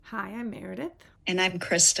Hi, I'm Meredith, And I'm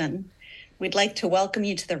Kristen. We'd like to welcome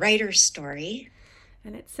you to the Writer's Story.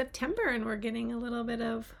 and it's September, and we're getting a little bit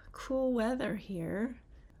of cool weather here.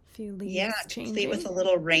 A few Yeah, leaves complete with changing. a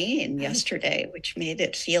little rain yesterday, which made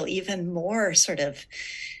it feel even more sort of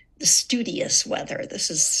the studious weather. This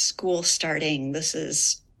is school starting. This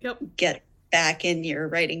is Yep. get back in your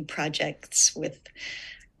writing projects with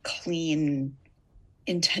clean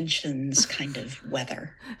intentions kind of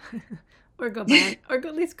weather. Or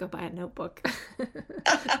at least go buy a notebook. Yeah,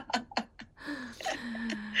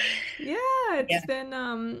 Yeah,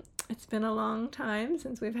 it's been a long time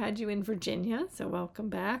since we've had you in Virginia, so welcome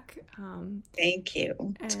back. thank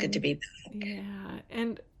you. It's good to And be back. yeah,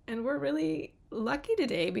 and we're really lucky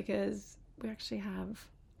today because we actually have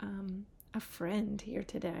a friend here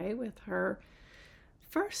today with her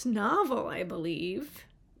first novel, I believe,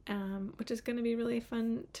 which is going to be really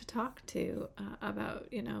fun to talk to about.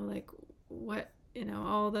 Like what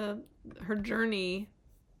all the her journey,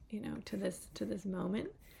 to this moment,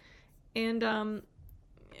 and and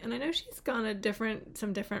I know she's gone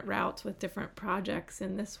some different routes with different projects.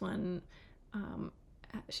 And this one, um,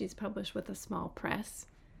 she's published with a small press,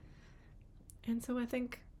 and so I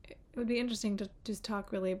think it would be interesting to just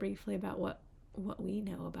talk really briefly about what we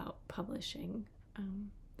know about publishing.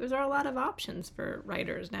 There's a lot of options for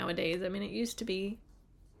writers nowadays. I mean, it used to be,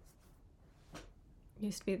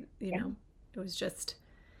 Yeah. it was just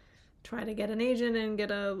try to get an agent and get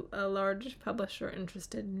a large publisher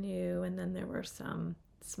interested in you, and then there were some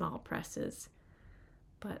small presses.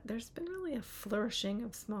 But there's been really a flourishing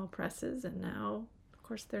of small presses, and now, of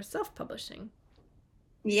course, there's self-publishing.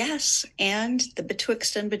 Yes, and the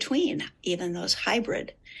betwixt and between, even those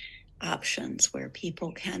hybrid options where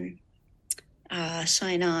people can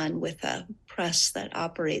sign on with a press that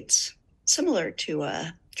operates similar to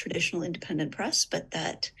a traditional independent press, but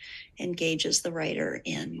that engages the writer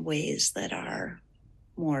in ways that are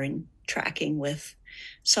more in tracking with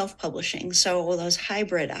self-publishing. So those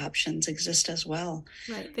hybrid options exist as well.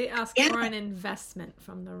 Right. They ask Yeah, for an investment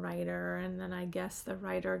from the writer, and then I guess the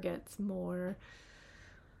writer gets more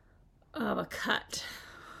of a cut.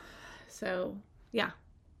 So, yeah.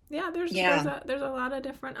 Yeah, yeah, there's a lot of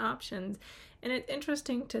different options. And it's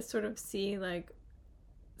interesting to sort of see like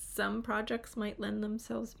some projects might lend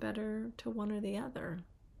themselves better to one or the other.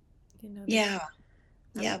 There's yeah, I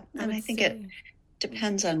would yeah. I And would I think it say, yeah.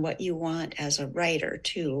 depends on what you want as a writer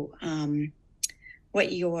too.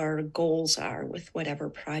 What your goals are with whatever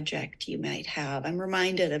project you might have. I'm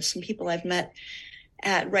reminded of some people I've met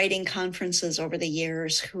at writing conferences over the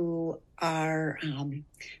years who are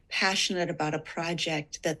passionate about a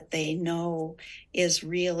project that they know is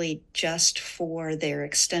really just for their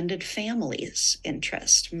extended family's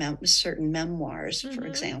interest, certain memoirs, for Mhm.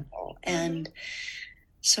 example. Mhm. And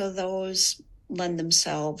so those lend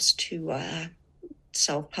themselves to a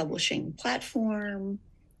self-publishing platform,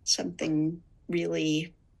 something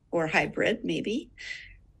really, or hybrid maybe.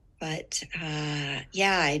 But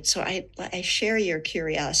yeah, so I share your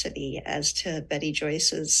curiosity as to Betty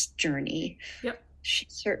Joyce's journey. Yep. She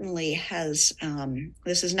certainly has.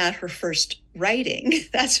 This is not her first writing.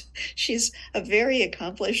 That's She's a very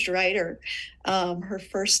accomplished writer. Her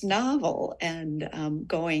first novel, and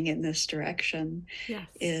going in this direction Yes.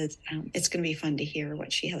 is. It's going to be fun to hear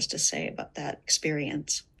what she has to say about that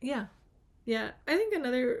experience. Yeah. Yeah. I think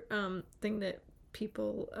another thing that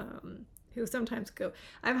people who sometimes go,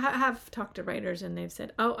 have talked to writers and they've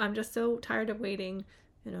said, "Oh, I'm just so tired of waiting,"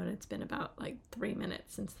 and it's been about like 3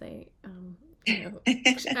 minutes since they,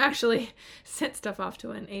 actually sent stuff off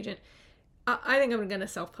to an agent. I think I'm going to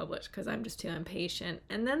self publish because I'm just too impatient.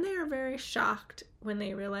 And then they are very shocked when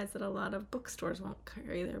they realize that a lot of bookstores won't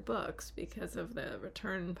carry their books because of the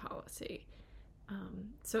return policy.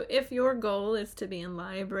 So if your goal is to be in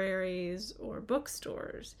libraries or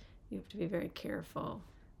bookstores, you have to be very careful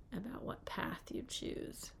about what path you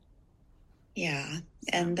choose. Yeah, So,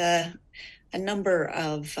 and a number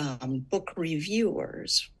of book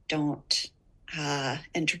reviewers don't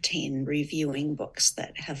entertain reviewing books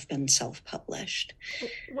that have been self-published.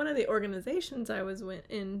 one of the organizations I was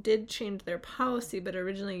in did change their policy, but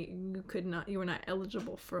originally you were not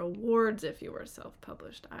eligible for awards if you were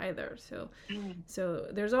self-published either. Mm. So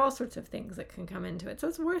there's all sorts of things that can come into it. So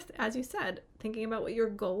it's worth, as you said, thinking about what your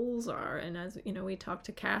goals are. And as we talked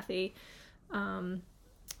to Kathy, um,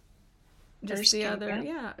 Thirsty,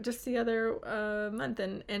 yeah. just the other month,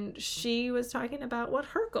 and she was talking about what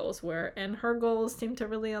her goals were, and her goals seemed to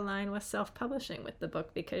really align with self-publishing with the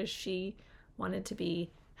book because she wanted to be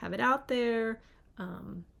have it out there,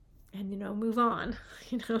 um, and move on.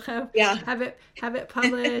 Yeah. Have it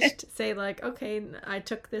published. Say like, okay, I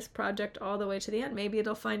took this project all the way to the end. Maybe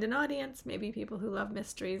it'll find an audience. Maybe people who love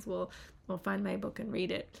mysteries will find my book and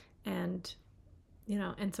read it. And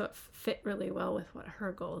and so it fit really well with what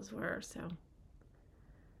her goals were. So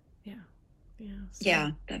yeah.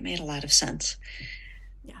 Yeah, that made a lot of sense.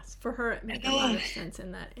 Yes, for her it made a lot of sense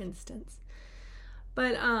in that instance.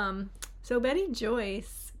 But so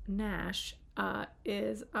BettyJoyce Nash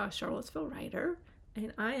is a Charlottesville writer,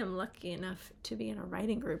 and I am lucky enough to be in a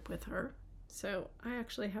writing group with her. So I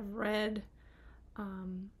actually have read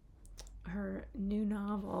her new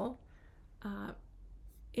novel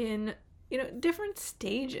in different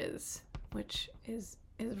stages, which is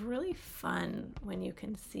really fun when you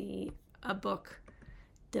can see a book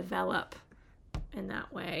develop in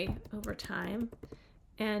that way over time.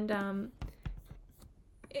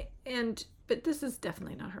 But this is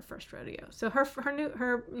definitely not her first rodeo. So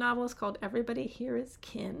her novel is called Everybody Here Is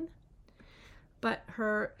Kin, but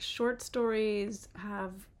her short stories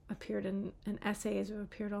have appeared in essays, have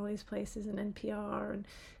appeared all these places, in NPR and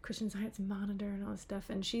Christian Science Monitor and all this stuff.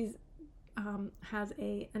 And she's has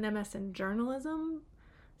an MS in journalism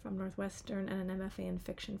from Northwestern and an MFA in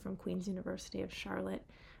fiction from Queen's University of Charlotte,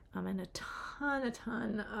 and a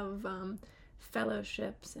ton of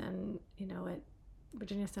fellowships and at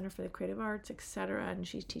Virginia Center for the Creative Arts, etc. And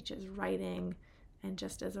she teaches writing, and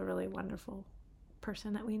just as a really wonderful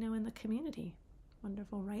person that we know in the community,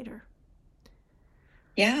 wonderful writer.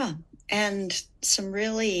 Yeah, and some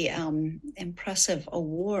really impressive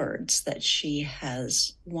awards that she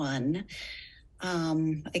has won.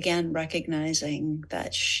 Again, recognizing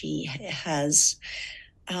that she has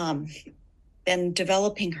been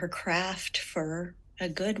developing her craft for a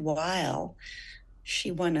good while.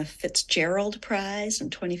 She won a Fitzgerald Prize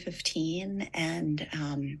in 2015, and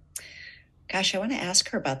I want to ask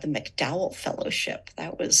her about the McDowell Fellowship.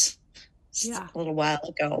 That was a little while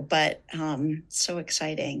ago, but so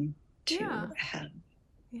exciting to have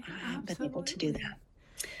been able to do that.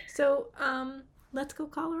 So let's go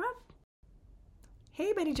call her up.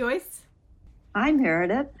 Hey, BettyJoyce. Hi,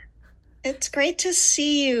 Meredith. It's great to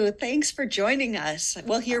see you. Thanks for joining us.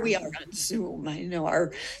 Well, here we are on Zoom. I know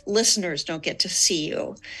our listeners don't get to see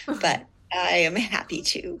you, but I am happy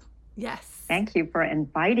to. Yes. Thank you for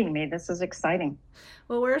inviting me. This is exciting.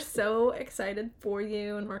 Well, we're so excited for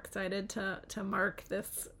you, and we're excited to mark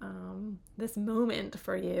this this moment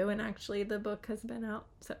for you. And actually, the book has been out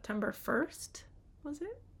September 1st, was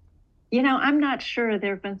it? I'm not sure.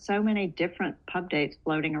 There have been so many different pub dates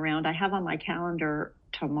floating around. I have on my calendar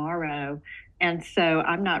tomorrow, and so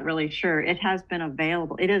I'm not really sure. It has been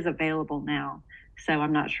available. It is available now, so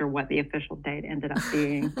I'm not sure what the official date ended up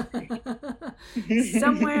being.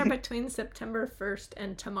 Somewhere between September 1st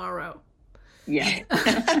and tomorrow. Yeah.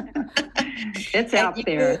 It's out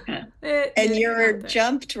there. And you're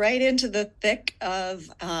jumped right into the thick of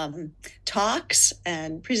talks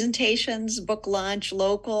and presentations, book launch,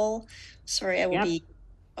 local. Sorry, I will be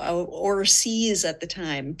overseas at the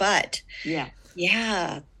time, but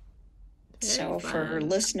yeah. So for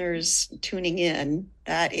listeners tuning in,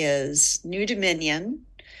 that is New Dominion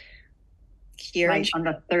here right on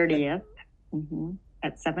the 30th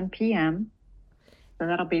at 7 p.m. So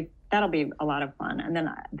that'll be a lot of fun. And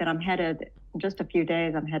then I'm headed in just a few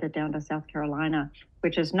days. I'm headed down to South Carolina,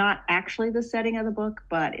 which is not actually the setting of the book,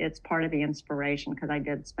 but it's part of the inspiration, because I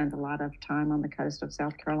did spend a lot of time on the coast of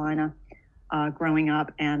South Carolina growing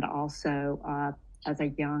up, and also as a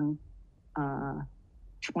young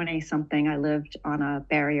 20-something, I lived on a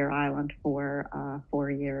barrier island for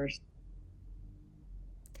 4 years.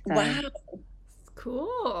 So, wow.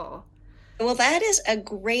 Cool. Well, that is a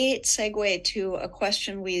great segue to a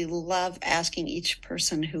question we love asking each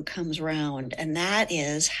person who comes around, and that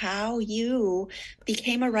is how you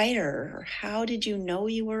became a writer. Or how did you know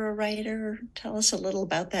you were a writer? Tell us a little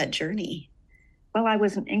about that journey. Well, I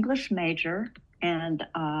was an English major, and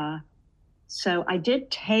so I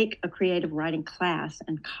did take a creative writing class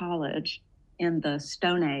in college in the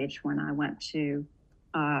Stone Age when I went to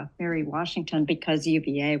Mary Washington, because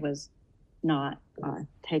UVA was not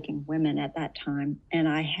taking women at that time. And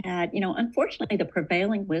I had, unfortunately, the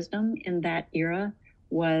prevailing wisdom in that era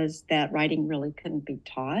was that writing really couldn't be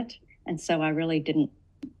taught. And so I really didn't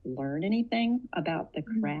learn anything about the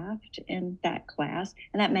craft in that class.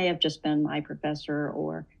 And that may have just been my professor,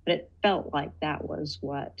 but it felt like that was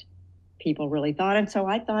what people really thought. And so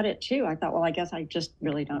I thought it too. I thought, well, I guess I just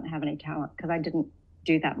really don't have any talent, because I didn't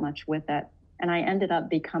do that much with it. And I ended up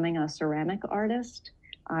becoming a ceramic artist.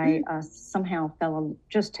 I somehow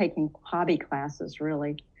just taking hobby classes,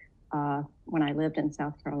 really. When I lived in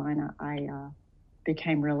South Carolina, I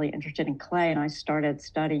became really interested in clay, and I started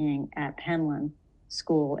studying at Penland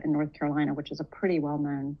School in North Carolina, which is a pretty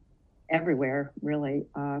well-known everywhere, really,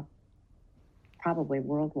 probably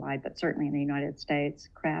worldwide, but certainly in the United States,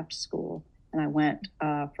 craft school. And I went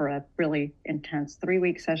for a really intense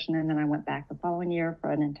 3-week session, and then I went back the following year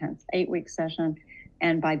for an intense 8-week session.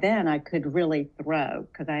 And by then I could really throw,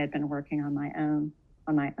 because I had been working on my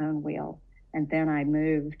own wheel. And then I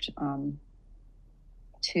moved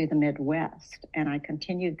to the Midwest, and I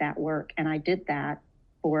continued that work. And I did that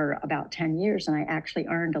for about 10 years, and I actually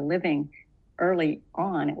earned a living early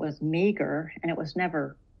on. It was meager, and it was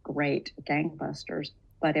never great gangbusters,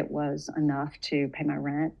 but it was enough to pay my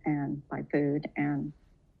rent and buy food and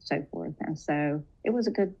so forth. And so it was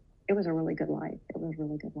a really good life. It was a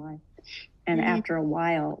really good life. And after a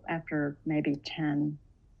while, after maybe 10,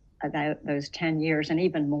 about those 10 years, and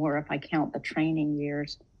even more if I count the training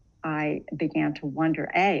years, I began to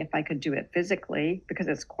wonder, if I could do it physically, because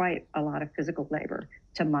it's quite a lot of physical labor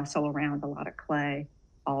to muscle around a lot of clay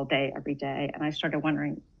all day, every day. And I started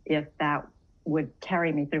wondering if that would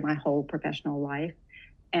carry me through my whole professional life.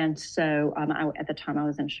 And so at the time I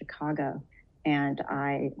was in Chicago, and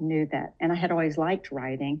I knew that, and I had always liked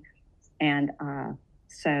writing. And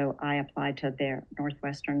so I applied to their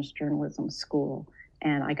Northwestern's journalism school,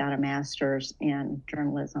 and I got a master's in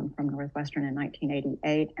journalism from Northwestern in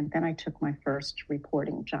 1988. And then I took my first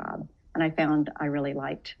reporting job. And I found I really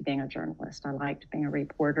liked being a journalist. I liked being a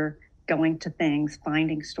reporter, going to things,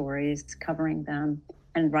 finding stories, covering them,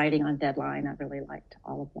 and writing on deadline. I really liked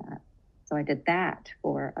all of that. So I did that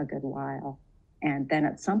for a good while. And then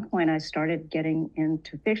at some point I started getting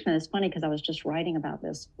into fiction. And it's funny because I was just writing about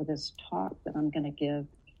this for this talk that I'm going to give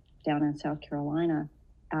down in South Carolina.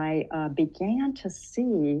 I began to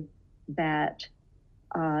see that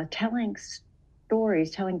telling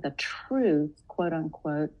stories, telling the truth, quote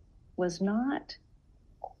unquote, was not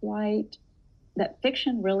quite, that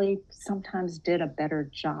fiction really sometimes did a better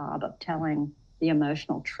job of telling the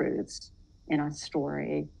emotional truths in a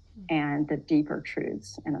story and the deeper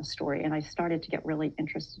truths in a story. And I started to get really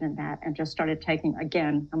interested in that, and just started taking,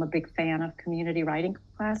 again, I'm a big fan of community writing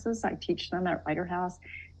classes. I teach them at Writer House,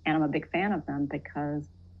 and I'm a big fan of them because,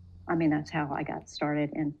 that's how I got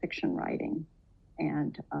started in fiction writing.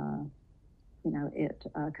 And,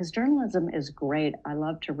 because journalism is great. I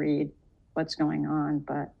love to read what's going on,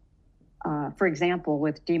 but for example,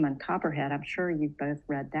 with Demon Copperhead, I'm sure you've both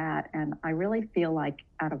read that. And I really feel like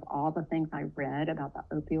out of all the things I read about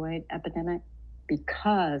the opioid epidemic,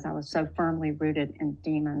 because I was so firmly rooted in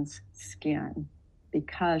Demon's skin,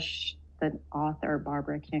 because the author,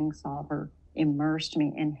 Barbara Kingsolver, immersed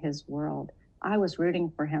me in his world, I was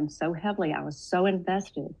rooting for him so heavily. I was so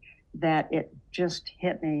invested that it just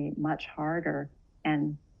hit me much harder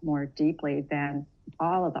and more deeply than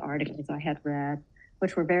all of the articles I had read,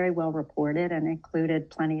 which were very well reported and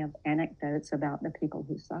included plenty of anecdotes about the people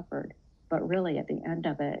who suffered. But really, at the end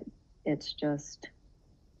of it, it's just,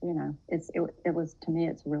 it was, to me,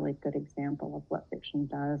 it's a really good example of what fiction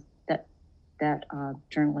does that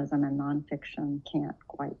journalism and nonfiction can't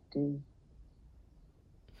quite do.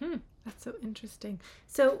 That's so interesting.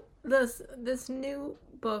 So this new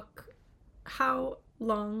book, how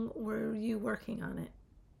long were you working on it?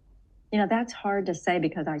 That's hard to say,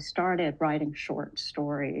 because I started writing short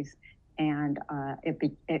stories, and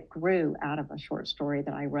it grew out of a short story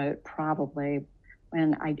that I wrote probably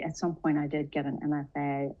when at some point I did get an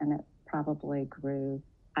MFA, and it probably grew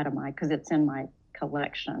out of because it's in my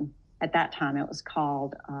collection. At that time, it was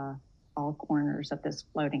called All Corners of This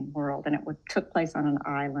Floating World, and it took place on an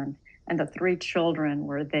island, and the 3 children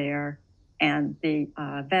were there, and the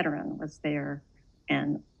veteran was there,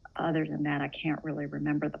 and other than that, I can't really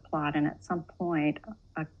remember the plot. And at some point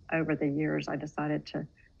over the years, I decided to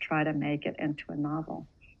try to make it into a novel.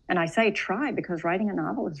 And I say try because writing a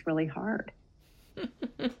novel is really hard.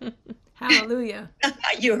 Hallelujah.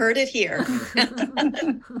 You heard it here.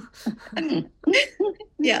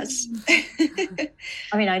 Yes.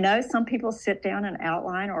 I know some people sit down and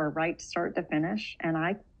outline or write start to finish, and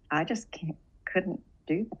I just couldn't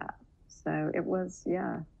do that. So it was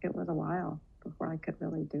a while before I could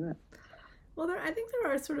really do it. Well, I think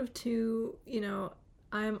there are sort of two,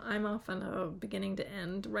 I'm often a beginning to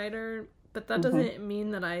end writer, but that doesn't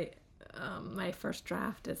mean that my first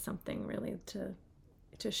draft is something really to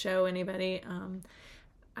show anybody.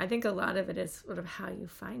 I think a lot of it is sort of how you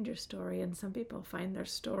find your story, and some people find their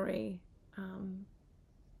story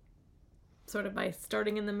sort of by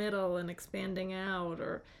starting in the middle and expanding out,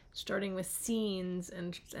 or starting with scenes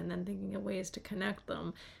and then thinking of ways to connect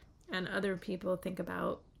them. And other people think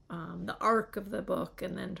about the arc of the book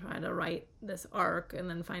and then try to write this arc and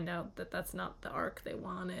then find out that that's not the arc they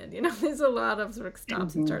wanted. There's a lot of sort of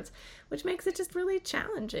stops and starts, which makes it just really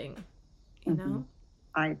challenging, you know?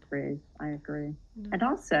 I agree. And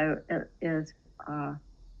also it is,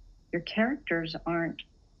 your characters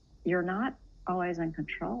you're not always in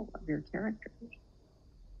control of your characters.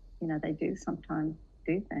 They do sometimes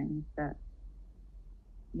do things that,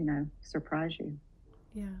 surprise you.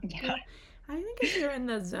 Yeah. Well, I think if you're in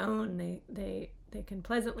the zone, they can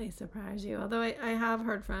pleasantly surprise you. Although I have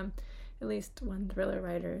heard from at least one thriller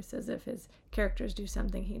writer who says if his characters do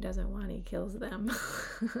something he doesn't want, he kills them.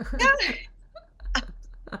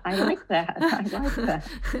 I like that.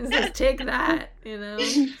 Just take that,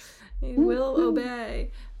 He will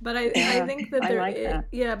obey. But I think that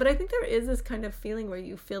but I think there is this kind of feeling where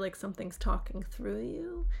you feel like something's talking through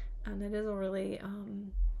you, and it is a really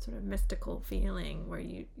sort of mystical feeling where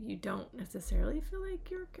you don't necessarily feel like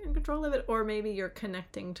you're in control of it, or maybe you're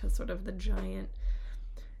connecting to sort of the giant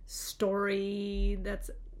story that's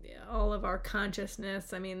all of our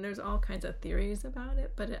consciousness. I mean, there's all kinds of theories about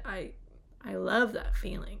it, but I love that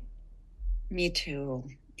feeling. Me too.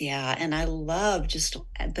 Yeah, and I love just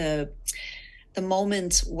the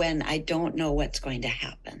moments when I don't know what's going to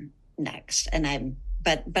happen next, and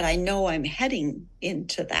but I know I'm heading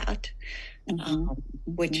into that,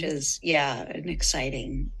 which is an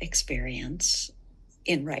exciting experience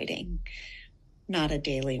in writing. Not a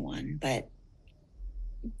daily one, but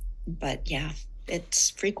yeah, it's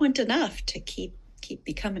frequent enough to keep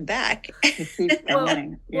me coming back. Keep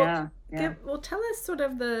going. Well, tell us sort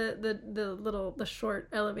of the short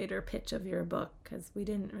elevator pitch of your book, because we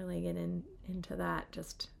didn't really get into that.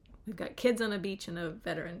 Just we've got kids on a beach and a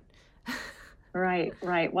veteran. Right.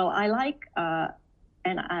 Well, I like,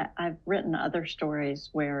 and I've written other stories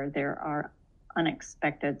where there are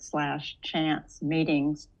unexpected / chance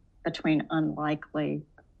meetings between unlikely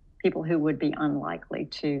people who would be unlikely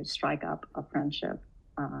to strike up a friendship.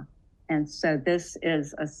 And so this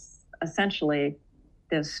is essentially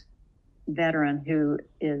this veteran who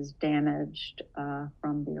is damaged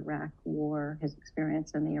from the Iraq War, his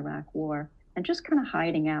experience in the Iraq War, and just kind of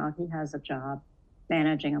hiding out. He has a job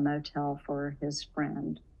managing a motel for his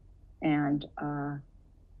friend, and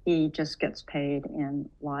he just gets paid in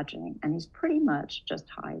lodging, and he's pretty much just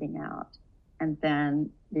hiding out. And then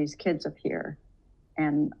these kids appear,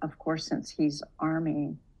 and of course, since he's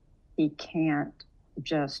Army, he can't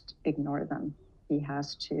just ignore them. He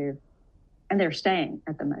has to, and they're staying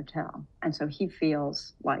at the motel, and so he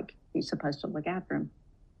feels like he's supposed to look after him,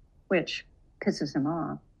 which pisses him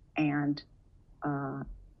off. And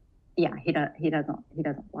he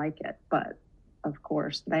doesn't like it. But of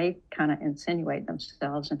course, they kind of insinuate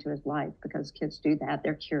themselves into his life, because kids do that.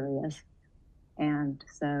 They're curious, and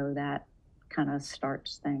so that kind of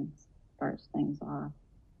starts things off.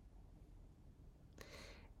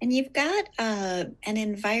 And you've got an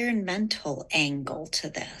environmental angle to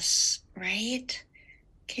this, right?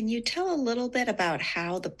 Can you tell a little bit about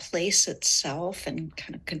how the place itself and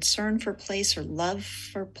kind of concern for place or love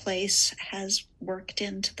for place has worked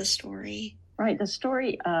into the story? Right. The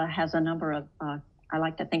story has a number of, I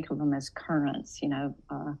like to think of them as currents,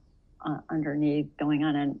 underneath going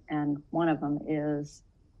on. And one of them is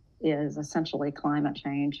essentially climate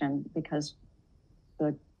change. And because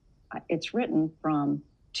it's written from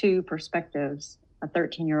two perspectives, a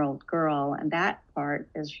 13-year-old girl, and that part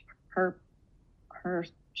is her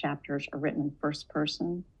chapters are written in first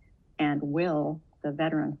person, and Will, the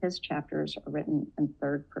veteran, his chapters are written in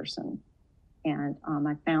third person. And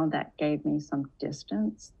I found that gave me some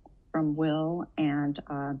distance from Will, and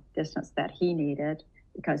distance that he needed,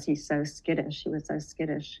 because he's so skittish. He was so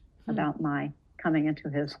skittish about my coming into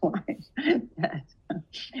his life that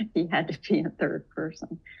he had to be in third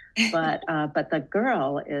person. But the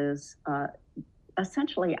girl is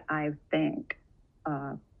essentially, I think,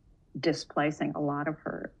 displacing a lot of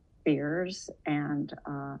her fears and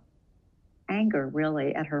anger,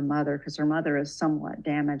 really, at her mother, because her mother is somewhat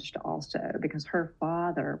damaged also, because her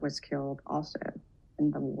father was killed also in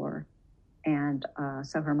the war. And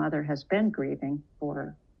so her mother has been grieving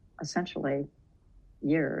for essentially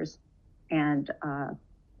years. And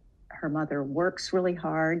her mother works really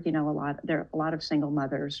hard. A lot of single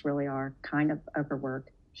mothers really are kind of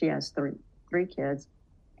overworked. She has three kids,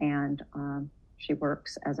 and she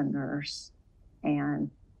works as a nurse, and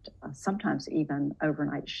sometimes even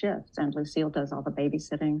overnight shifts. And Lucille does all the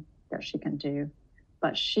babysitting that she can do.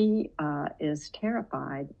 But she is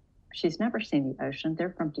terrified. She's never seen the ocean.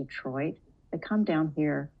 They're from Detroit. They come down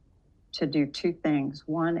here to do two things.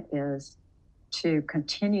 One is to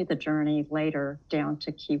continue the journey later down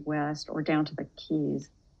to Key West or down to the Keys,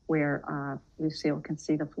 where Lucille can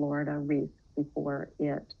see the Florida Reef before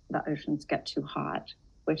the oceans get too hot,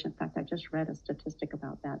 which in fact, I just read a statistic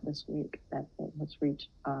about that this week, that it has reached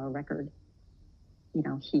a record,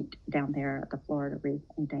 heat down there at the Florida Reef,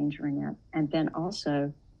 endangering it. And then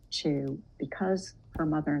also because her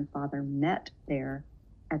mother and father met there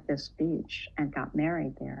at this beach and got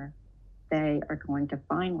married there, they are going to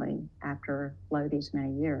finally, after these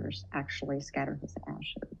many years, actually scatter his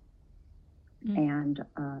ashes. And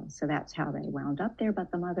so that's how they wound up there.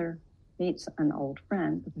 But the mother meets an old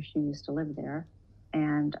friend because she used to live there.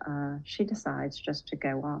 And she decides just to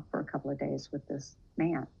go off for a couple of days with this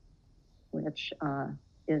man, which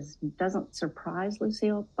doesn't surprise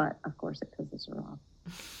Lucille, but of course it pisses her off.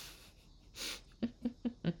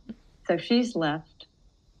 So she's left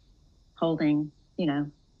holding,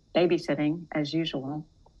 babysitting as usual.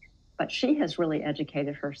 But she has really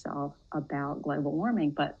educated herself about global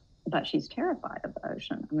warming, but she's terrified of the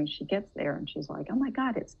ocean. I mean, she gets there and she's like, oh my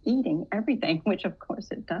God, it's eating everything, which of course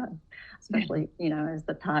it does, especially, as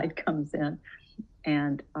the tide comes in.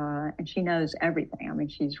 And she knows everything. I mean,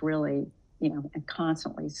 she's really, and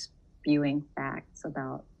constantly spewing facts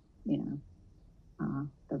about,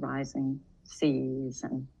 the rising seas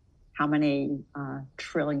and how many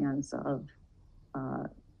trillions of,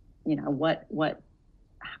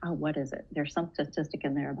 what is it? There's some statistic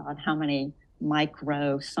in there about how many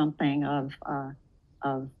micro something of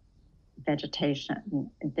vegetation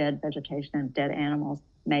and dead animals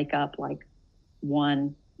make up like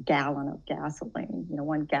 1 gallon of gasoline.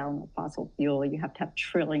 1 gallon of fossil fuel, you have to have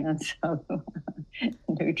trillions of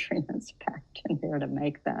nutrients packed in there to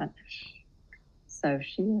make that. So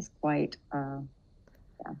she is quite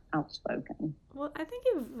outspoken. Well, I think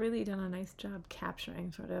you've really done a nice job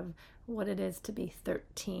capturing sort of what it is to be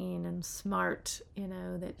 13 and smart,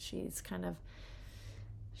 that she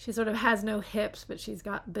sort of has no hips, but she's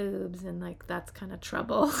got boobs, and like that's kind of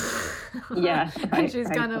trouble. Yeah. Right, and she's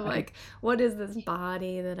kind of like, what is this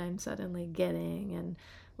body that I'm suddenly getting, and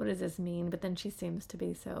what does this mean? But then she seems to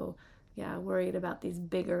be so worried about these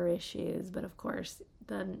bigger issues. But of course,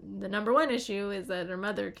 the number one issue is that her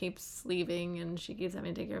mother keeps leaving and she keeps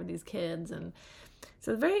having to take care of these kids. And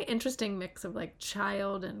so it's a very interesting mix of like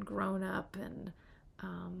child and grown up and,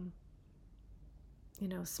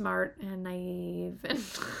 smart and naive. And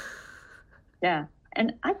yeah.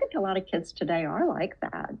 And I think a lot of kids today are like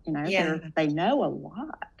that. They know a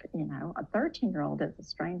lot. A 13-year-old is a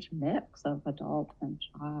strange mix of adult and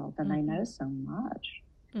child, and they know so much.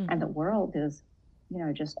 And the world is,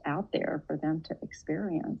 just out there for them to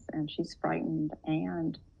experience. And she's frightened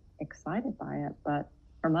and excited by it. But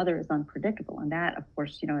her mother is unpredictable. And that, of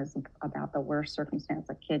course, is about the worst circumstance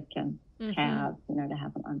a kid can have, to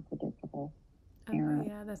have an unpredictable parent.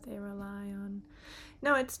 That they rely on.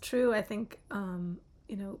 No, it's true. I think,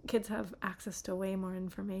 kids have access to way more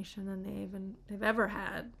information than they've ever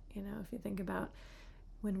had. If you think about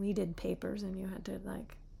when we did papers and you had to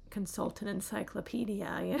like consult an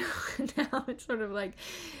encyclopedia, now it's sort of like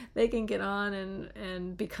they can get on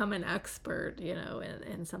and become an expert,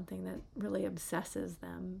 in something that really obsesses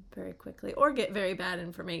them very quickly, or get very bad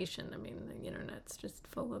information. I mean, the internet's just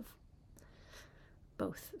full of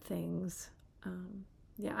both things.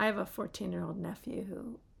 I have a 14-year-old nephew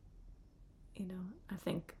who, I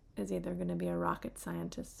think is either going to be a rocket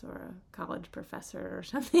scientist or a college professor or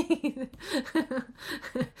something.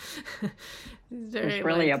 He's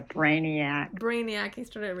really a brainiac. He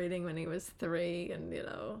started reading when he was 3, and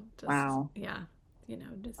wow. Yeah,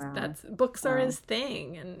 wow. That's books are his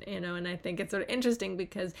thing, and and I think it's sort of interesting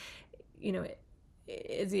because,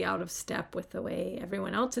 is he out of step with the way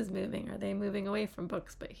everyone else is moving? Are they moving away from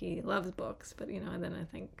books? But he loves books. But and then I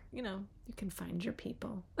think you can find your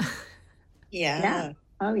people. Yeah.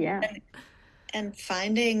 Oh yeah. And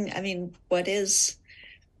finding, I mean, what is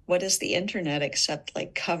the internet except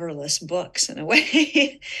like coverless books in a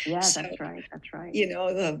way? Yeah, so, that's right.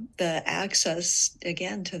 The access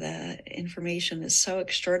again to the information is so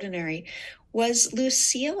extraordinary. Was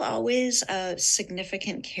Lucille always a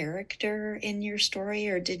significant character in your story,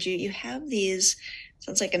 or did you have these,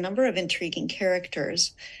 sounds like a number of intriguing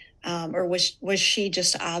characters, or was she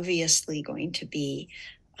just obviously going to be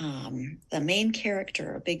the main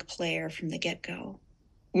character, a big player from the get-go?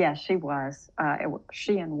 Yeah, she was.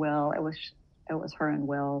 She and Will. It was her and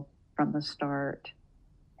Will from the start,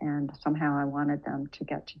 and somehow I wanted them to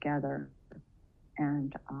get together,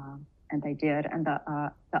 and they did. And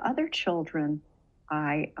the other children,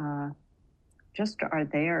 I just are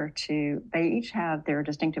there to. They each have their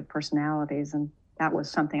distinctive personalities, and that was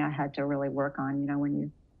something I had to really work on. When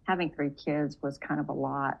you having 3 kids was kind of a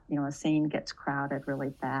lot. A scene gets crowded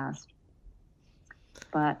really fast.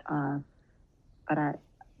 but I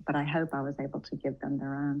hope I was able to give them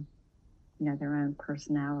their own, their own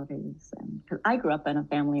personalities. And 'cause I grew up in a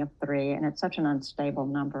family of 3, and it's such an unstable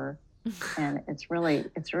number, and it's really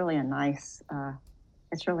a nice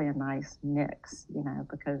mix,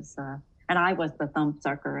 because and I was the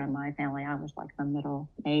thumbsucker in my family. I was like the middle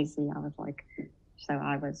Maisie.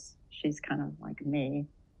 She's kind of like me,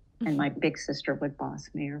 and my big sister would boss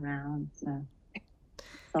me around. So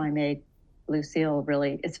I made Lucille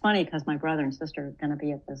really. It's funny because my brother and sister are going to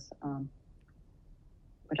be at this,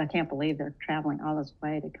 which I can't believe they're traveling all this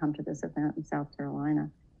way to come to this event in South Carolina.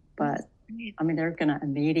 But I mean, they're going to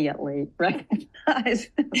immediately recognize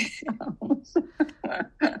themselves.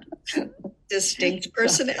 Distinct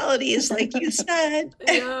personalities, like you said.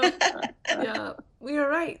 Yeah. We were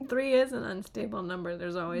right. 3 is an unstable number.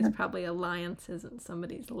 There's always probably alliances and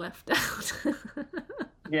somebody's left out.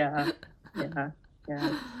 Yeah.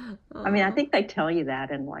 I mean, I think they tell you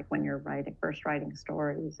that in like when you're first writing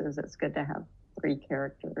stories, is it's good to have 3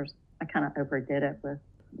 characters. I kind of overdid it with,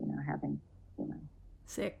 having,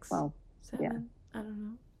 6, 12, 7. Yeah. I don't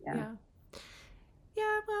know.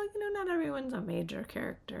 Yeah. Well, not everyone's a major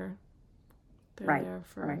character. They're there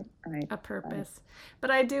for a purpose. But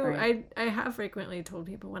I do, I have frequently told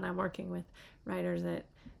people when I'm working with writers that,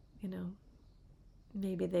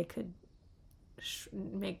 maybe they could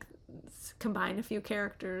combine a few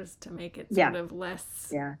characters to make it sort of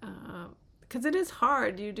less, because it is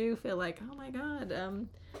hard. You do feel like, oh my God,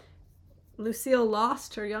 Lucille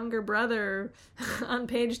lost her younger brother on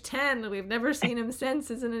page 10. We've never seen him since.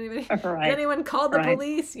 Has anyone called the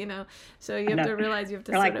police? So you have to realize you have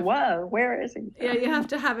to whoa, where is he? Yeah, you have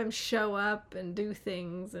to have him show up and do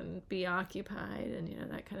things and be occupied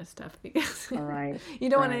and, that kind of stuff, because you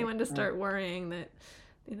don't want anyone to start worrying that,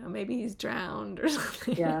 maybe he's drowned or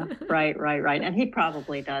something. Yeah, right. And he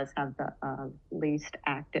probably does have the least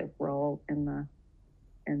active role in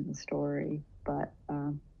the story, but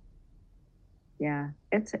yeah,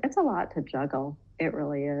 it's a lot to juggle. It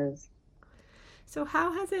really is. So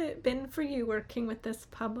how has it been for you working with this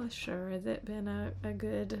publisher? Has it been a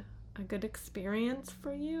good experience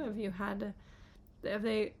for you? Have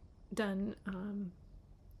they done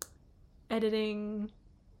editing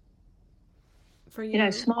for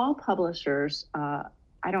you? Small publishers,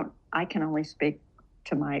 I can only speak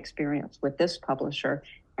to my experience with this publisher.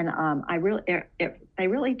 And they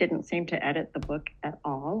really didn't seem to edit the book at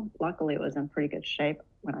all. Luckily, it was in pretty good shape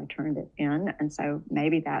when I turned it in. And so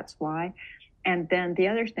maybe that's why. And then the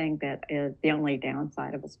other thing that is the only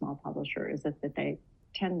downside of a small publisher is that they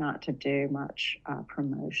tend not to do much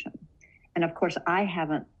promotion. And of course, I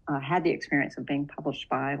haven't had the experience of being published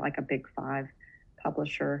by like a big 5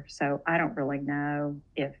 publisher. So I don't really know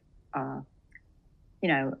if,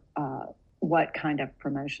 what kind of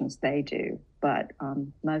promotions they do. But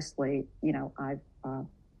mostly, I've,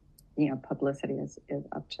 publicity is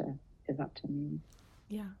up to me.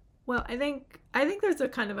 Yeah. Well, I think there's a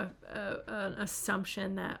kind of an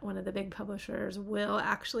assumption that one of the big publishers will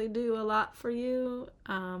actually do a lot for you,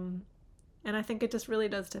 and I think it just really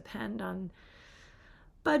does depend on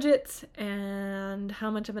budgets and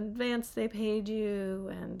how much of an advance they paid you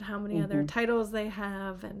and how many other titles they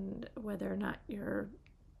have and whether or not your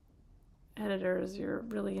editors, you're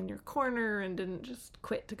really in your corner and didn't just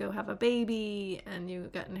quit to go have a baby and you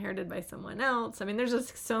got inherited by someone else. I mean, there's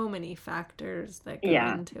just so many factors that go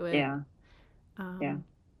into it. Yeah.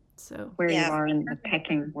 So where you are in the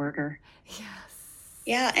pecking order. Yes.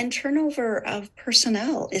 Yeah, and turnover of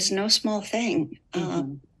personnel is no small thing.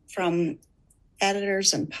 From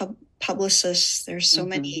editors and publicists, there's so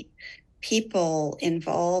many people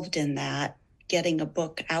involved in that getting a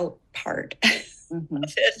book out part of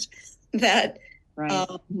it. That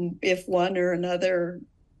if one or another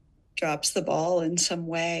drops the ball in some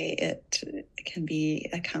way, it can be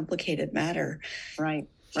a complicated matter. Right.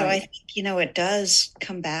 So I think, it does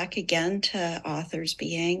come back again to authors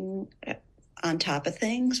being on top of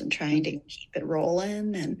things and trying to keep it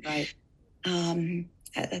rolling. And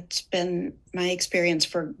it's been my experience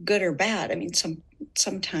for good or bad. I mean,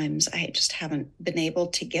 sometimes I just haven't been able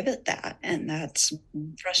to give it that. And that's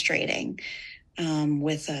frustrating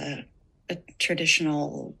with a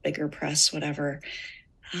traditional bigger press, whatever.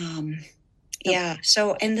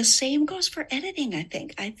 So, and the same goes for editing. I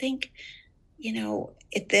think,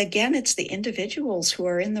 it's the individuals who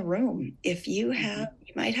are in the room. If you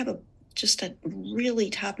might have just a really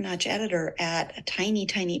top-notch editor at a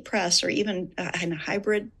tiny press or even in a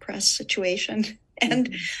hybrid press situation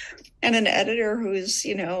and an editor who's,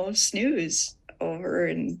 snooze over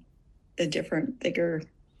in a different, bigger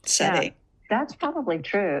setting. That's probably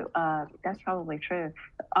true.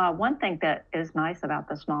 One thing that is nice about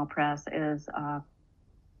the small press is,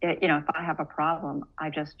 if I have a problem, I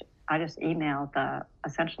just email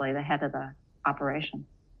essentially the head of the operation,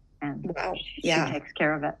 and she takes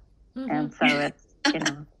care of it. Mm-hmm. And so it's,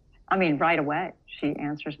 right away she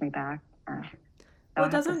answers me back. So I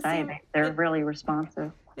have to say they're really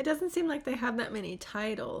responsive. It doesn't seem like they have that many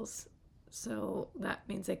titles, so that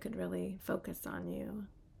means they could really focus on you.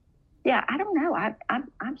 Yeah, I don't know.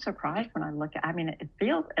 I'm surprised when I look at.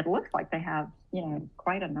 It looks like they have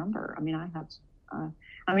quite a number.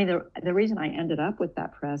 The reason I ended up with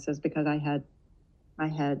that press is because I had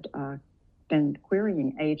been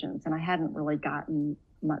querying agents and I hadn't really gotten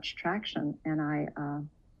much traction, and I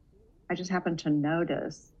just happened to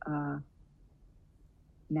notice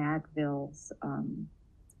Madville's.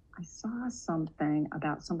 I saw something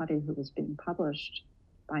about somebody who was being published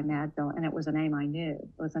by Madville, and it was a name I knew.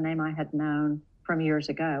 It was a name I had known from years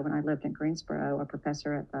ago when I lived in Greensboro, a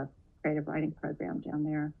professor at the creative writing program down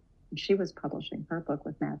there. And she was publishing her book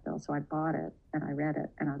with Madville. So I bought it and I read it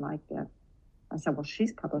and I liked it. I said, well,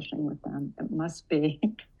 she's publishing with them. It must be.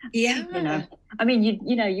 Yeah.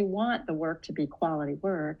 You want the work to be quality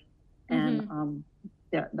work, and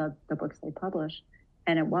the books they publish,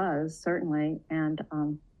 and it was certainly, and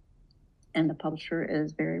the publisher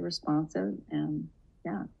is very responsive, and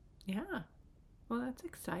yeah. Well, that's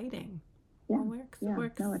exciting. Yeah, we're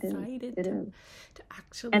excited to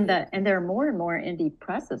actually. And there are more and more indie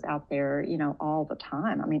presses out there, all the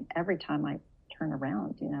time. Every time I turn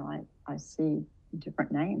around, I see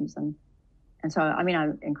different names, and so I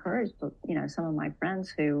encourage some of my friends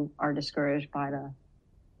who are discouraged by the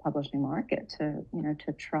publishing market to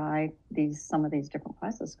try some of these different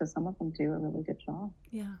presses, because some of them do a really good job.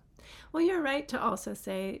 Yeah. Well, you're right to also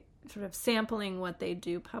say sort of sampling what they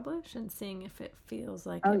do publish and seeing if it feels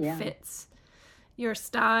like it fits your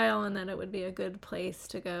style and that it would be a good place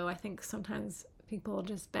to go. I think sometimes people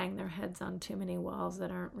just bang their heads on too many walls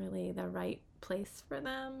that aren't really the right place for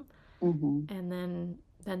them. Mm-hmm. And then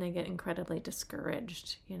they get incredibly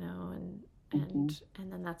discouraged, and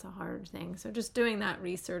then that's a hard thing. So just doing that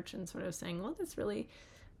research and sort of saying, well,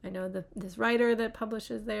 I know this writer that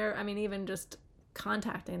publishes there. Even just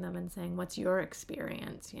contacting them and saying, what's your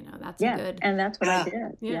experience? That's good. And that's what I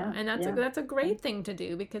did. Yeah. And that's a great thing to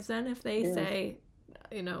do, because then if they say,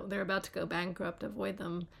 they're about to go bankrupt, avoid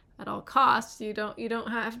them at all costs. You don't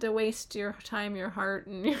have to waste your time, your heart,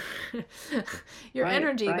 and your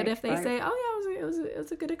energy. But if they say, oh yeah, it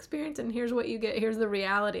was a good experience, and here's what you get, here's the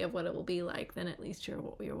reality of what it will be like, then at least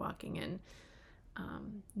you're walking in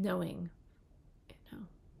knowing.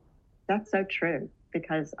 That's so true,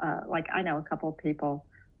 because I know a couple of people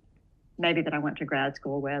maybe that I went to grad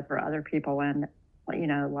school with, or other people, and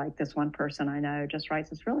like this one person I know just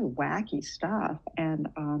writes this really wacky stuff, and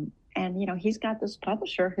he's got this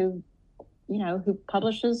publisher who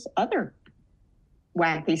publishes other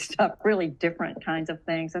wacky stuff, really different kinds of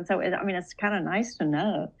things. And so it's kind of nice to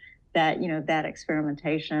know that that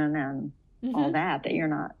experimentation and all that you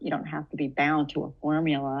don't have to be bound to a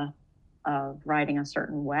formula of writing a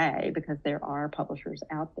certain way, because there are publishers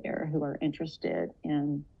out there who are interested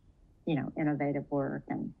in innovative work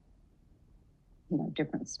and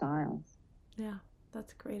different styles. Yeah,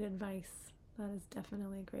 that's great advice. That is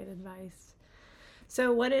definitely great advice.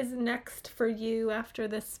 So what is next for you after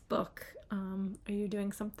this book? Are you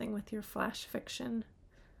doing something with your flash fiction?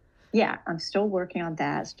 Yeah, I'm still working on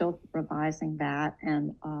that, still revising that,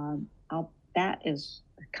 and that is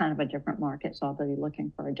kind of a different market, so I'll be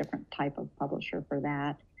looking for a different type of publisher for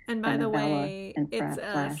that. And by the way, it's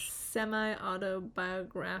a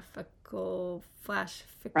semi-autobiographical flash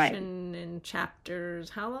fiction in chapters.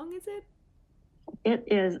 How long is it? It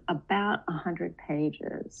is about 100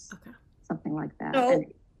 pages. Okay. Something like that. So,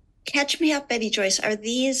 catch me up, BettyJoyce. Are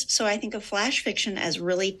these, so I think of flash fiction as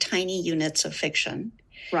really tiny units of fiction.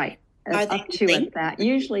 Right. Are up to that,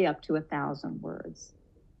 usually up to 1,000 words.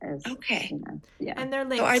 Okay. Yeah. And they're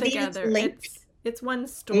linked together. It's one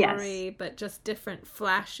story, but just different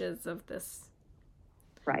flashes of this.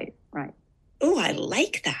 Right. Oh, I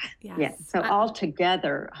like that. Yes. Yeah. So all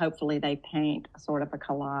together, hopefully they paint sort of a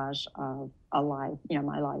collage of a life,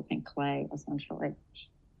 my life in clay, essentially,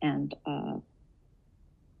 and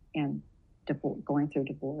going through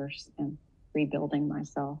divorce and rebuilding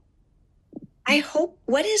myself. I hope.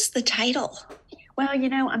 What is the title? Well,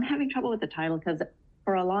 I'm having trouble with the title because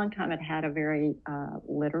for a long time it had a very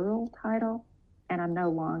literal title, and I'm no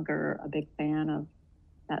longer a big fan of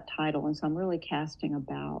that title, and so I'm really casting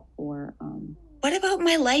about for. What about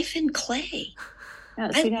My Life in Clay? I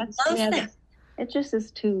love that. It just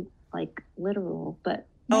is too literal, but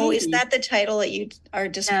Oh, is Maybe. that the title that you are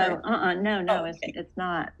describing? No, Oh, okay. it's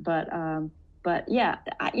not. But yeah,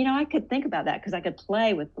 I could think about that because I could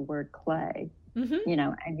play with the word clay,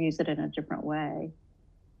 and use it in a different way,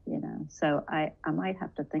 So I might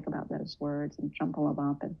have to think about those words and jumble them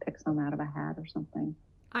up and pick some out of a hat or something.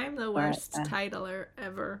 I'm the worst titler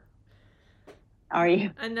ever. Are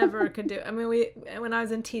you? I never could do. I mean, when I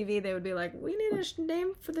was in TV, they would be like, "We need a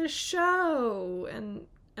name for the show," and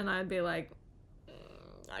I'd be like,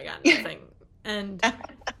 "I got nothing."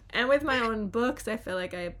 And with my own books, I feel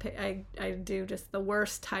like I do just the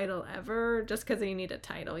worst title ever, just because you need a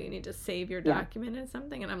title, you need to save your document in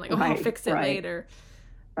something, and I'm like, I'll fix it later.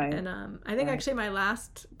 Right. And I think actually my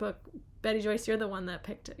last book, BettyJoyce, you're the one that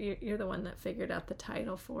you're the one that figured out the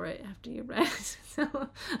title for it after you read it. So,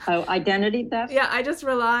 identity theft? Yeah, I just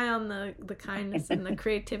rely on the kindness and the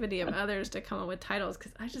creativity of others to come up with titles,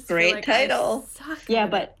 because I just Great feel like title. I suck yeah,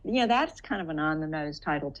 at but that's kind of an on-the-nose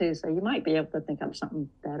title too, so you might be able to think of something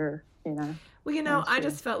better, Well, I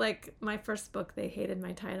just felt like my first book, they hated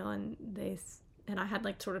my title, and I had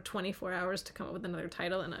like sort of 24 hours to come up with another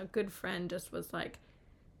title, and a good friend just was like,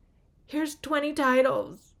 "Here's 20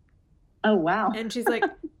 titles." Oh, wow. And she's like,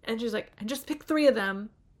 and just pick 3 of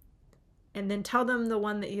them and then tell them the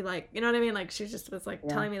one that you like. You know what I mean? Like, she just was like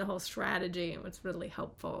telling me the whole strategy, and it was really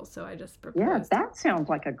helpful. So I just proposed. Yeah, that sounds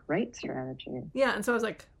like a great strategy. Yeah. And so I was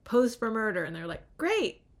like, "Pose for Murder." And they're like,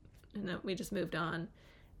 "Great." And then we just moved on.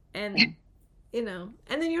 And, and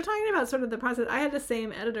then you're talking about sort of the process. I had the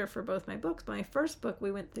same editor for both my books. My first book,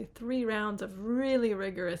 we went through 3 rounds of really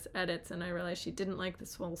rigorous edits, and I realized she didn't like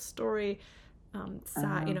this whole story.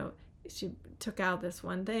 She took out this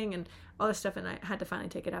one thing and all this stuff, and I had to finally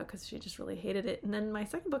take it out because she just really hated it. And then my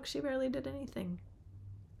second book, she barely did anything.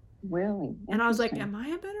 Really? And I was like, am I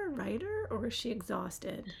a better writer, or is she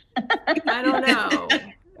exhausted? I don't know.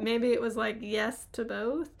 Maybe it was like yes to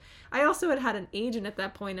both. I also had an agent at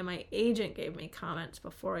that point, and my agent gave me comments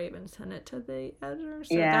before I even sent it to the editor.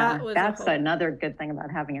 So that's another good thing about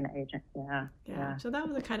having an agent. Yeah. So that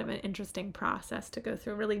was a kind of an interesting process to go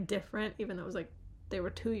through, really different, even though it was like they were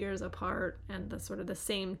 2 years apart and the sort of the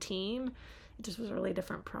same team. It just was a really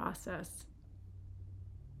different process.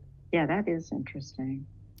 Yeah, that is interesting.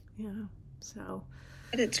 Yeah. So.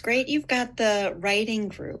 But it's great you've got the writing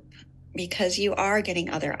group, because you are getting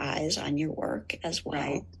other eyes on your work as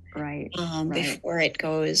well. Right. Before it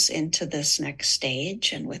goes into this next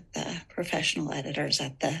stage, and with the professional editors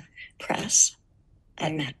at the press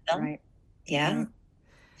at Madville. Right. Yeah. Right.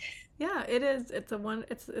 Yeah, it is.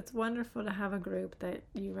 It's wonderful to have a group that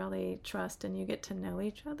you really trust and you get to know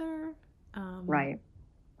each other. Right.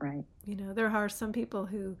 There are some people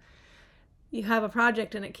who you have a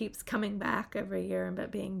project and it keeps coming back every year,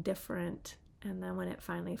 but being different. And then when it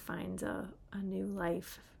finally finds a new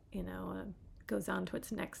life, goes on to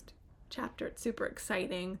its next chapter, it's super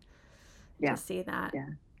exciting to see that. Yeah.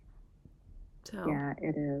 So. Yeah,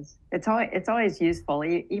 it is. It's always useful,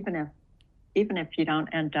 even if you don't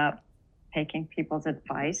end up taking people's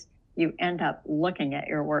advice, you end up looking at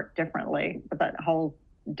your work differently with that whole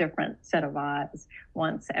different set of eyes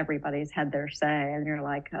once everybody's had their say, and you're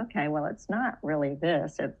like, okay, well, it's not really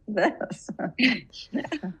this, it's this.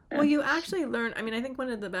 Well, you actually learn. I mean, I think one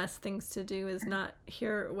of the best things to do is not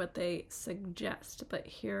hear what they suggest, but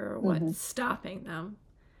hear what's stopping them,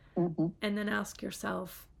 and then ask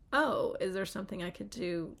yourself, oh, is there something I could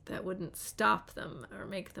do that wouldn't stop them or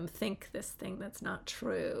make them think this thing that's not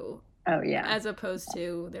true? Oh, yeah. As opposed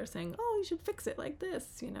to they're saying, oh, you should fix it like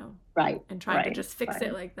this, Right. And trying to just fix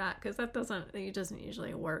it like that, because it doesn't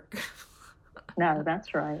usually work. No,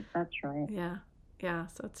 that's right. Yeah.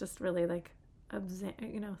 So it's just really like,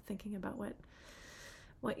 thinking about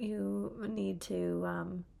what you need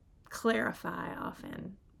to clarify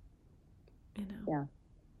often. Yeah.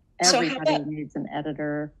 Everybody needs an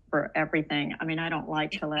editor for everything. I mean, I don't like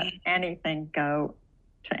to let anything go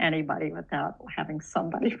to anybody without having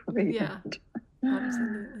somebody read it.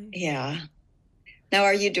 Absolutely. Yeah. Now,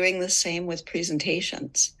 are you doing the same with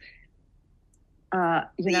presentations? I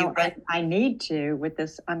need to with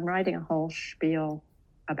this. I'm writing a whole spiel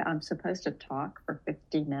about, I'm supposed to talk for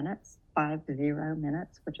 50 minutes, 50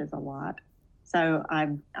 minutes, which is a lot. So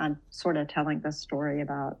I'm sort of telling the story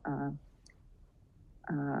about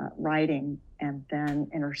writing, and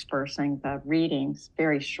then interspersing the readings,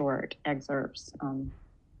 very short excerpts.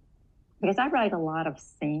 Because I write a lot of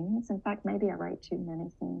scenes. In fact, maybe I write too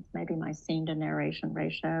many scenes. Maybe my scene to narration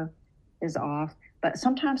ratio is off. But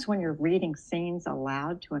sometimes when you're reading scenes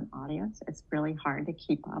aloud to an audience, it's really hard to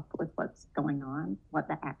keep up with what's going on, what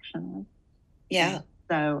the action is. Yeah. And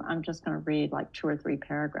so I'm just going to read like 2 or 3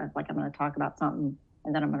 paragraphs. Like I'm going to talk about something,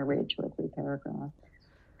 and then I'm going to read 2 or 3 paragraphs.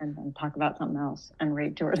 and then talk about something else and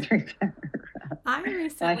read 2 or 3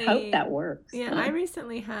 paragraphs. I hope that works. Yeah, I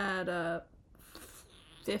recently had a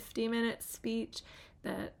 50-minute speech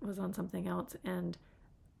that was on something else, and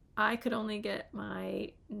I could only get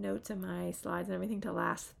my notes and my slides and everything to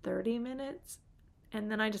last 30 minutes. And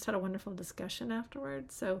then I just had a wonderful discussion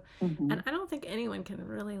afterwards. So, and I don't think anyone can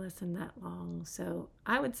really listen that long. So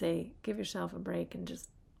I would say give yourself a break and just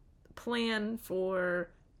plan for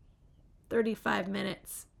 35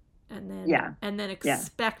 minutes. And then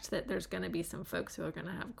expect that there's going to be some folks who are going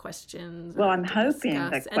to have questions. Well, I'm hoping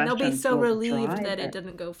that and they'll be so relieved that it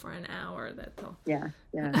didn't go for an hour that they'll. Yeah.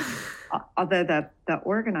 Although the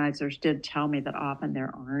organizers did tell me that often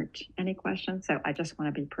there aren't any questions, so I just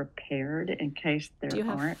want to be prepared in case there aren't. Do you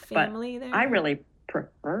have family there? I really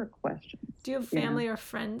prefer questions. Do you have family or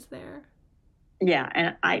friends there? Yeah,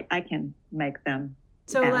 and I can make them.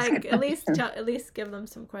 So like at least give them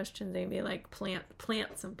some questions. Maybe like plant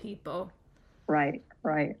some people. Right.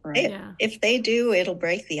 If they do, it'll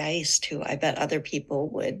break the ice too. I bet other people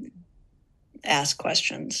would ask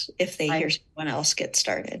questions if they hear someone else get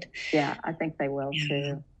started. Yeah, I think they will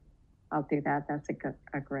too. I'll do that. That's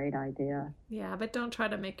a great idea. Yeah, but don't try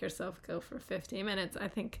to make yourself go for 50 minutes. I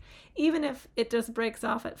think even if it just breaks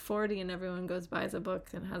off at 40 and everyone goes buys a book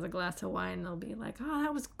and has a glass of wine, they'll be like, "Oh,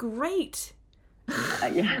 that was great."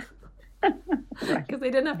 Yeah. Because they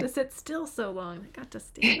didn't have to sit still so long. They got to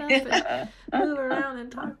stand up and move around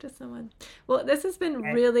and talk to someone. Well, this has been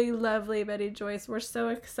really lovely, BettyJoyce. We're so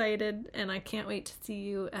excited, and I can't wait to see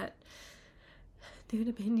you at Dude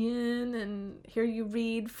Opinion and hear you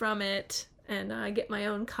read from it. And I get my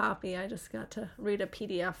own copy. I just got to read a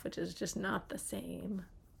PDF, which is just not the same.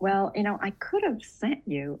 Well, I could have sent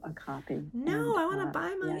you a copy. No, I want to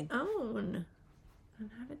buy my own.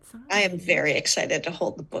 Have it signed. I am very excited to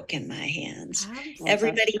hold the book in my hands.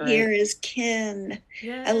 Everybody here is kin.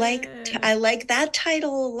 Yay. I like that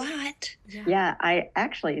title a lot. Yeah,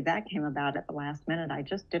 that came about at the last minute. I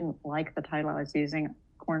just didn't like the title I was using,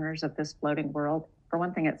 Corners of This Floating World. For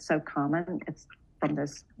one thing, it's so common. It's from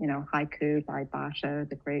this, haiku by Basho,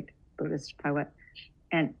 the great Buddhist poet.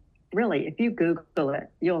 And really, if you Google it,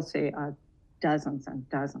 you'll see dozens and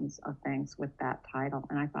dozens of things with that title.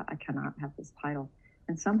 And I thought, I cannot have this title.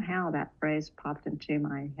 And somehow that phrase popped into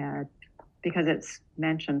my head because it's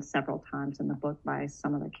mentioned several times in the book by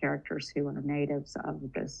some of the characters who are natives of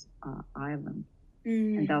this island.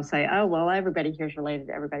 And they'll say, "Oh, well, everybody here's related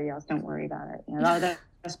to everybody else. Don't worry about it. They're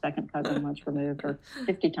a second cousin once removed or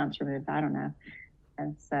 50 times removed. I don't know."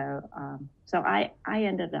 And so I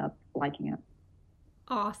ended up liking it.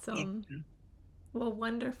 Awesome. Well,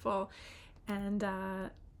 wonderful. And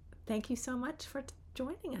thank you so much for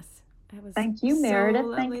joining us. Thank you, Meredith.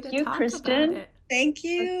 Thank you, Kristen. Thank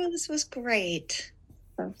you. This was great.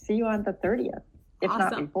 So see you on the 30th, if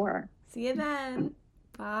not before. See you then.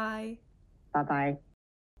 Bye. Bye-bye.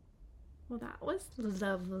 Well, that was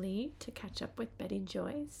lovely to catch up with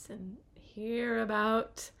BettyJoyce and hear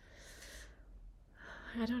about,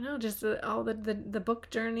 I don't know, just all the book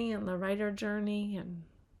journey and the writer journey. And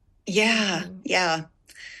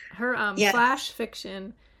her flash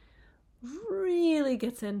fiction really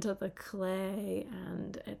gets into the clay,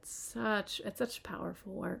 and it's such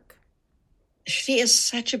powerful work. She is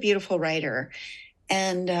such a beautiful writer.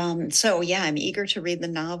 And I'm eager to read the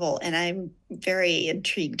novel, and I'm very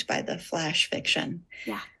intrigued by the flash fiction.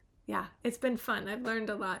 Yeah, it's been fun. I've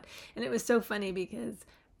learned a lot. And it was so funny because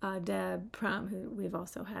Deb Prom, who we've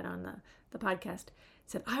also had on the podcast,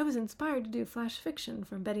 said, "I was inspired to do flash fiction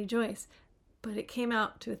from BettyJoyce, but it came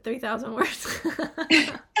out to 3,000 words."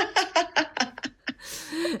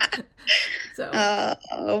 So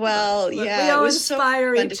we all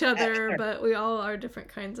inspire each other, but we all are different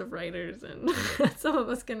kinds of writers, and some of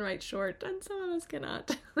us can write short and some of us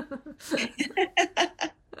cannot.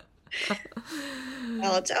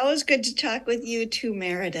 Well, it's always good to talk with you too,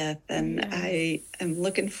 Meredith, and yes. I am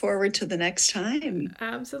looking forward to the next time.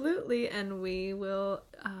 Absolutely, and we will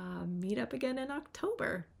meet up again in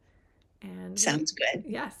October. And sounds good.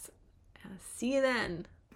 Yes. See you then.